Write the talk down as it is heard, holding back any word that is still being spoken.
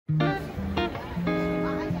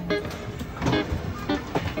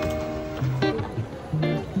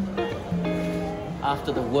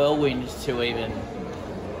after the whirlwind to even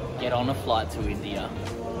get on a flight to India,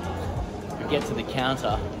 we get to the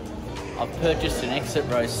counter. I've purchased an exit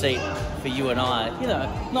row seat for you and I. You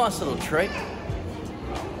know, nice little treat.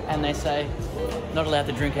 And they say, not allowed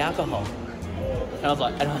to drink alcohol.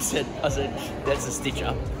 And I said, that's a stitch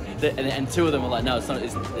up. And two of them were like, no, it's not.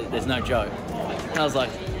 There's no joke. And I was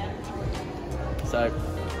like, so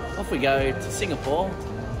off we go to Singapore,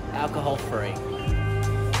 alcohol free.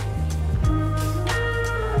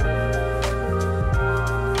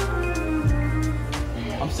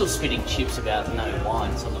 I'm still spitting chips about no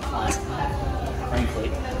wines on the plane,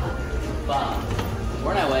 frankly. But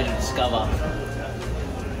we're on our way to discover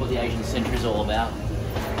what the Asian Centre is all about.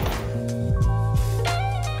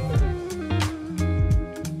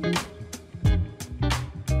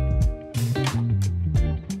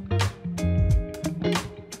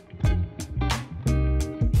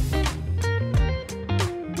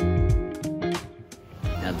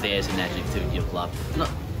 Now there's an adjective you've loved. Not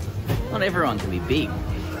everyone can be big,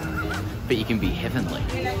 but you can be heavenly.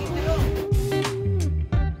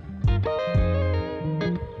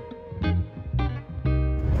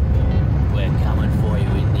 We're coming for you,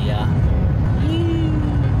 India.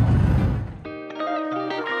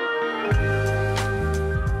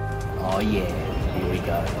 Oh yeah, here we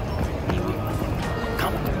go.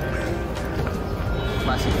 Come on.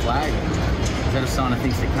 Classic flag. Is that a sign of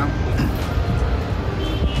things to come?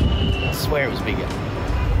 I swear it was bigger.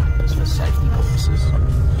 For safety purposes.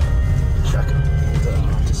 Chuck it.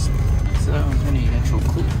 And, just so any actual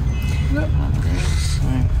clip. Nope.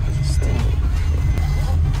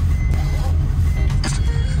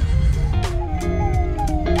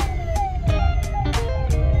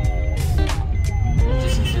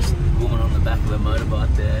 This is just a woman on the back of a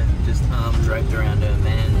motorbike there, just arm draped around her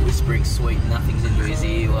man, whispering sweet nothings into his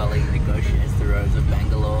ear while he negotiates the roads of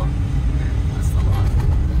Bangalore. That's the life.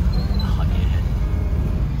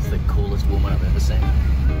 The coolest woman I've ever seen.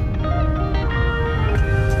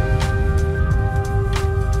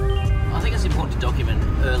 I think it's important to document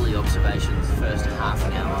early observations, the first half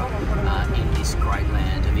an hour in this great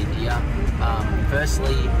land of India.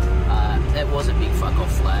 Firstly, that was a big fuck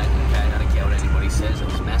off flag, okay, I don't care what anybody says, it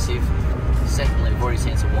was massive. Secondly, we've already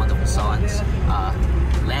seen some wonderful signs.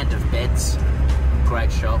 Land of Beds,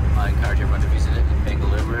 great shop, I encourage everyone to visit it in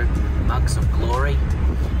Bengaluru. Mugs of Glory.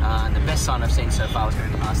 And the best sign I've seen so far was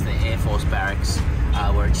going past the Air Force barracks,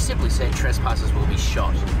 where it simply said trespassers will be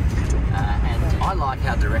shot. And I like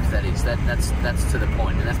how direct that is. That's to the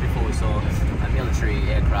point, and that's before we saw a military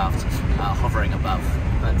aircraft hovering above.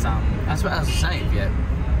 But that's what I was saying. If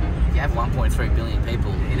you have 1.3 billion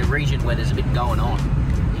people in a region where there's a bit going on,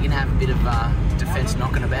 you're gonna have a bit of defence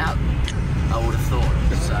knocking about, I would have thought.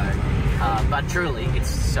 So, but truly, it's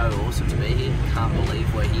so awesome to be here. Can't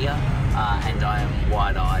believe we're here. And I am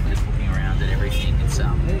wide-eyed just looking around at everything. It's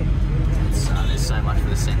there's so much for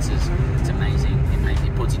the senses. It's amazing.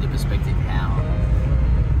 It puts into perspective how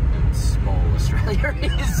small Australia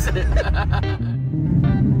is.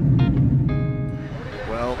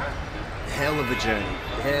 Well, hell of a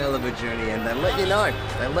journey, and they let you know.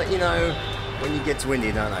 They let you know when you get to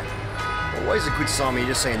India, don't they? Always a good sign when you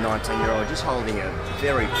just see a 19-year-old just holding a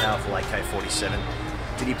very powerful AK-47.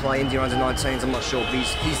 Did he play India under 19s? I'm not sure, but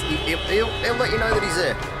he'll let you know that he's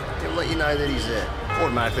there. He'll let you know that he's there.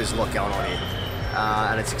 Automatically, there's a lot going on here.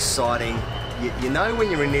 And it's exciting. You know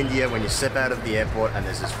when you're in India, when you step out of the airport and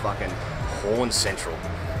there's this fucking horn central.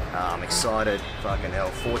 I'm excited, fucking hell.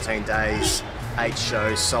 14 days, 8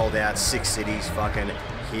 shows, sold out, 6 cities, fucking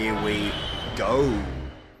here we go.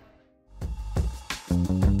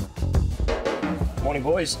 Morning,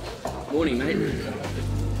 boys. Morning, mate.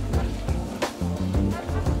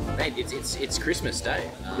 Mate, it's Christmas Day.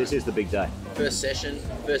 This is the big day. First session,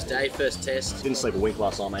 first day, first test. Didn't sleep a wink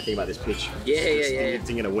last night, mate. Think about this pitch. Yeah.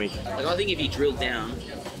 Didn't get a wink. Like, I think if you drill down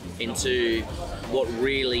into what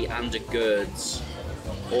really undergirds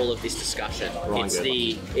all of this discussion,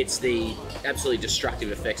 it's the absolutely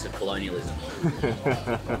destructive effects of colonialism.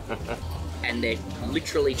 And they're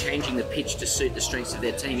literally changing the pitch to suit the strengths of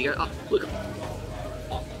their team. You go, oh, look,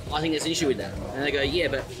 I think there's an issue with that. And they go, yeah,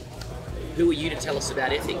 but who are you to tell us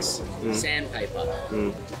about ethics? Sandpaper.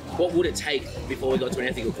 What would it take before we got to an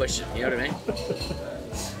ethical question? You know what I mean?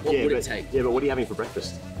 What would it take? Yeah, but what are you having for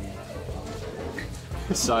breakfast?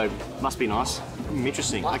 So, must be nice.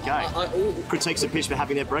 Interesting. Okay. Critiques a pitch for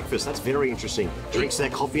having their breakfast. That's very interesting. Drinks their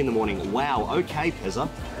coffee in the morning. Wow. Okay, Pezza.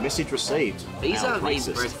 Message received. These wow, are these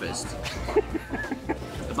breakfast.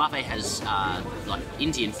 buffet has like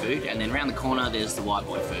Indian food, and then around the corner there's the white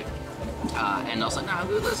boy food. And I was like, no,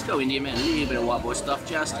 let's go Indian, man. A little bit of white boy stuff,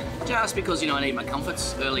 just because, you know, I need my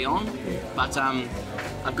comforts early on. But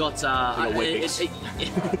I've got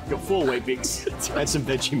got 4 wheat bix and some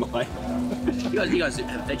Vegemite. You guys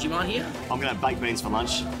have Vegemite here? I'm going to have baked beans for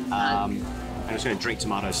lunch, and I'm just going to drink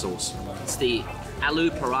tomato sauce. It's the aloo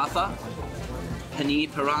paratha, paneer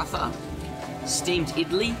paratha, steamed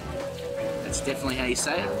idli. That's definitely how you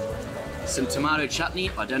say it. Some tomato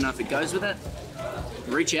chutney. I don't know if it goes with it.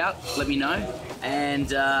 Reach out, let me know.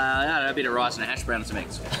 And I don't know, a bit of rice and a hash brown and some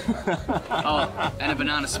eggs. Oh, and a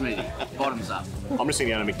banana smoothie. Bottoms up. I'm just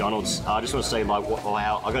sitting down at McDonald's. I just want to see like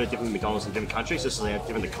how I go to different McDonald's in different countries just so they have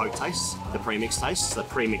different the Coke tastes, the pre-mixed tastes, the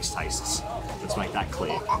pre-mixed tastes. Let's make that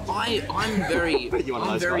clear. I'm very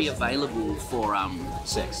available for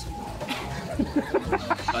sex.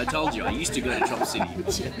 I told you, I used to go to Chop City.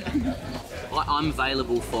 I'm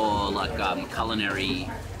available for like culinary,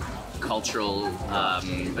 cultural,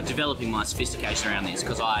 developing my sophistication around this,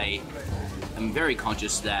 because I am very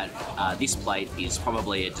conscious that this plate is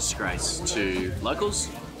probably a disgrace to locals.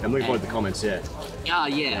 And we've got the comments, yeah.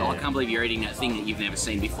 Yeah. I can't believe you're eating that thing that you've never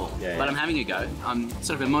seen before. But I'm having a go. I'm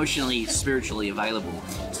sort of emotionally, spiritually available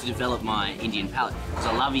to develop my Indian palate, because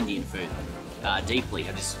I love Indian food deeply.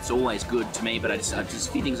 It's always good to me, but I just a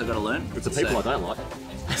few things I've got to learn. It's the people I don't like.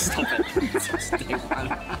 Stop it.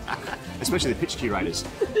 Especially the pitch curators.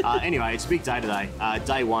 Anyway, it's a big day today.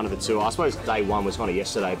 Day 1 of the tour. I suppose day 1 was kind of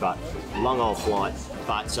yesterday, but long old flight.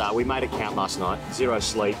 But we made it count last night. 0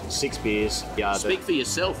 sleep, 6 beers. Speak for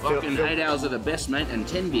yourself. Fucking 8 hours are the best, mate, and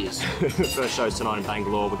 10 beers. First show's tonight in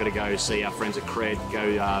Bangalore. We're going to go see our friends at Cred,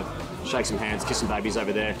 go shake some hands, kiss some babies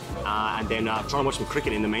over there, and then try and watch some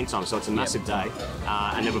cricket in the meantime. So it's a massive day.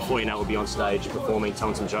 And then before you know it, we'll be on stage performing,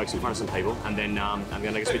 telling some jokes in front of some people, and then I'm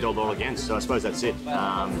going to get all again. So I suppose that's it.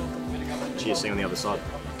 Cheers, see you on the other side.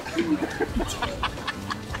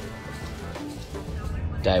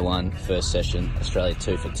 Day 1, first session, Australia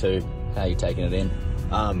 2 for 2. How are you taking it in?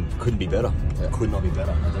 Couldn't be better. Yeah. Could not be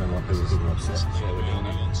better. I don't know why people are upset. Yeah, we're doing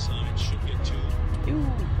it.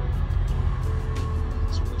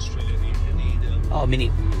 Oh,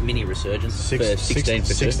 mini resurgence. 16 for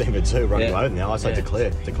 2. 16 for 2, running low now. I say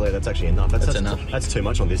declare. Declare, that's actually enough. That's enough. That's too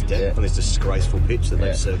much on this deck, on this disgraceful pitch that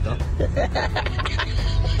they've served up.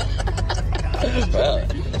 Well,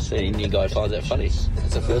 that's the Indian guy finds that funny.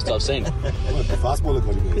 It's the first I've seen. The fast bowler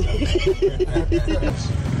got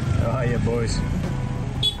Oh yeah, boys.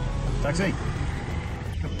 Taxi.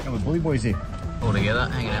 Couple of bully boys here. All together,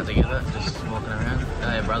 hanging out together, just walking around.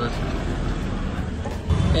 Hey, brothers.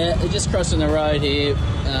 Yeah, they're just crossing the road here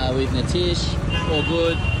with Natish. All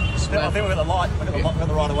good. I think we've got the light. We've got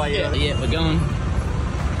the right of way. Yeah, we're going.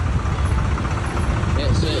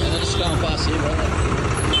 Yeah, so and they're just going past here, brother.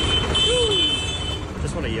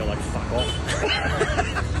 Just want to yell like fuck off.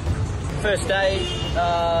 First day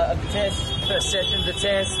of the test, first session of the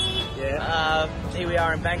test. Yeah. Here we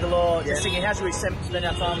are in Bangalore. Just thinking, how should we spend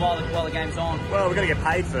our time while the game's on? Well, we're going to get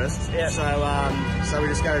paid first. Yeah. So we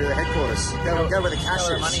just go to the headquarters. Go where the cash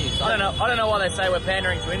is. Money is. I don't know why they say we're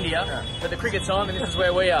pandering to India, but the cricket's on and this is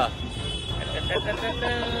where we are.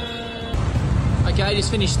 Okay, just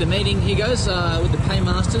finished the meeting. Here goes with the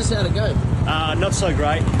paymasters. How'd it go? Not so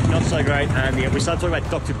great. Not so great. And we started talking about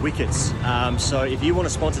doctored wickets. So if you want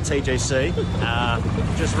to sponsor TGC,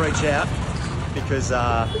 just reach out because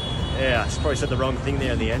I probably said the wrong thing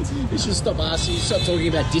there in the end. You should stop talking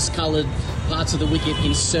about discoloured parts of the wicket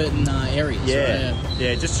in certain areas. Yeah, right?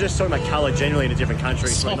 Yeah. Just talking about colour generally in a different country.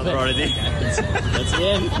 Stop not the right idea. That's the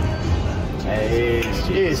end. It is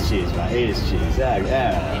cheers, mate. It is cheers. It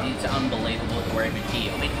is unbelievable that we're even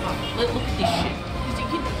here. I mean, look at this shit.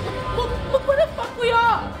 Look where the fuck we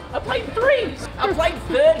are. I played 3s. I played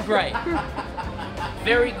 3rd grade.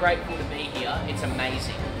 Very grateful to be here. It's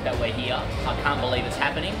amazing that we're here. I can't believe it's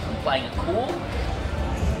happening. I'm playing it cool.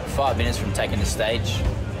 5 minutes from taking the stage.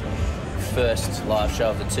 First live show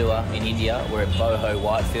of the tour in India. We're at Boho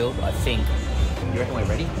Whitefield. I think. You reckon we're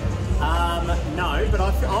ready? No, but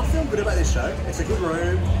I feel good about this show. It's a good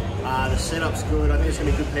room. The setup's good. I think there's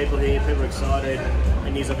going to be good people here. People are excited.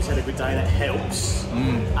 India's obviously had a good day. That helps.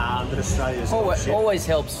 But Australia's always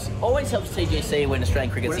helps. Always helps TGC when Australian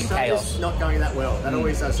cricket's in chaos. Not going that well. That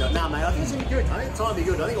always does help. Nah, mate, I think it's going to be good. I think the time will be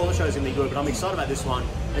good. I think all the shows are going to be good. But I'm excited about this one.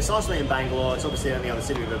 It's nice to be in Bangalore. It's obviously the only other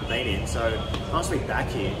city we've ever been in. So nice to be back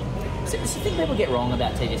here. So, the thing people get wrong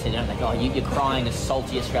about TGC, don't they? Oh, you're crying a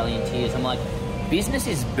salty Australian tears. I'm like, business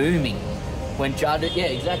is booming. When Judd, yeah,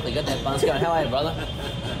 exactly, got that buzz going. How are you, brother?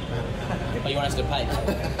 Or you want us to pay?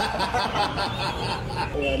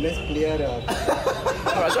 Let's clear up.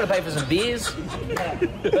 Alright, I've got to pay for some beers.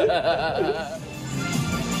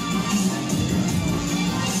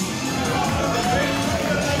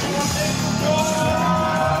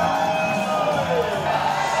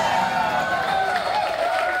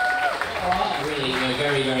 We're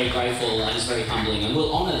very, very grateful and it's very humbling, and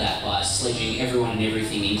we'll honour that by sledging everyone and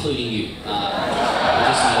everything, including you. Just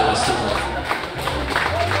know it's tip off.